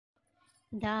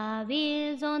The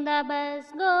wheels on the bus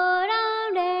go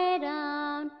round and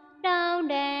round, round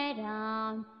and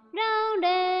round, round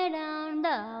and round.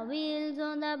 The wheels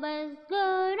on the bus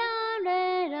go round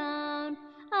and round,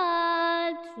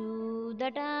 all through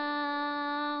the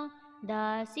town.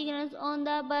 The signals on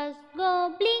the bus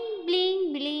go bling,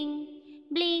 bling, bling,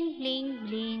 bling, bling,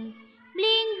 bling,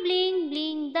 bling, bling,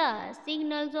 bling. The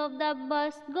signals of the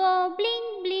bus go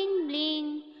bling, bling,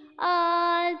 bling,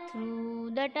 all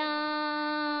through the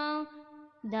town.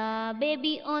 The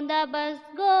baby on the bus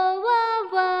go wah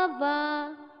wah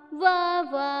wah, wah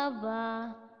wah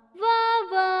wah, wah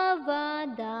wah wah.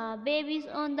 The babies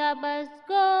on the bus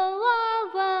go wah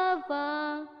wah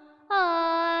wah,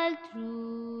 all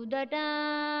through the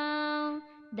town.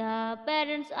 The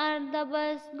parents on the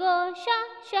bus go sha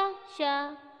sha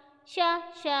sha, sha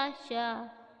sha sha,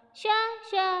 sha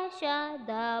sha sha.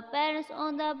 The parents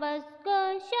on the bus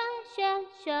go sha sha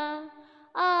sha,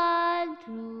 all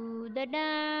through the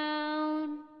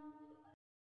town.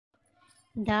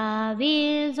 The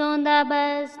wheels on the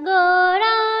bus go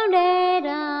round and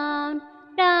round,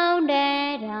 round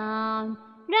and round,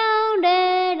 round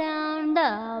and round.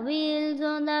 The wheels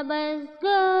on the bus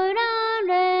go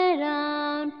round and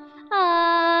round,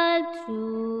 all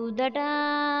through the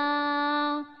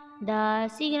town. The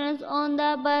signals on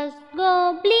the bus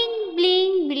go bling,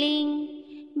 bling, bling,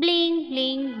 bling,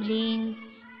 bling, bling,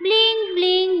 bling,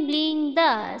 bling, bling.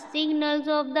 The signals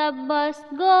of the bus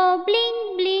go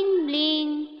bling, bling,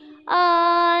 bling,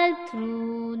 all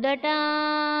through the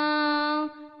town.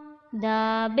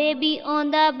 The baby on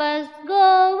the bus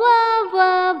go wah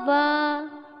wah wah,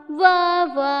 wah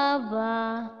wah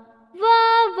wah,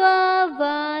 wah wah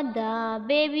wah. The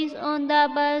babies on the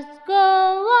bus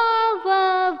go wah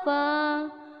wah wah,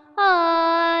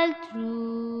 all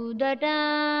through the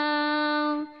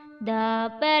town.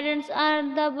 The parents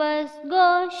on the bus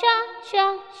go sha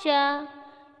sha sha,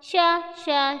 sha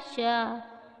sha sha,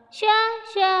 sha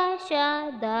sha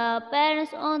sha. The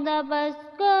parents on the bus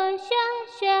go sha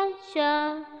sha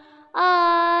sha,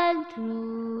 all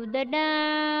through the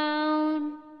town.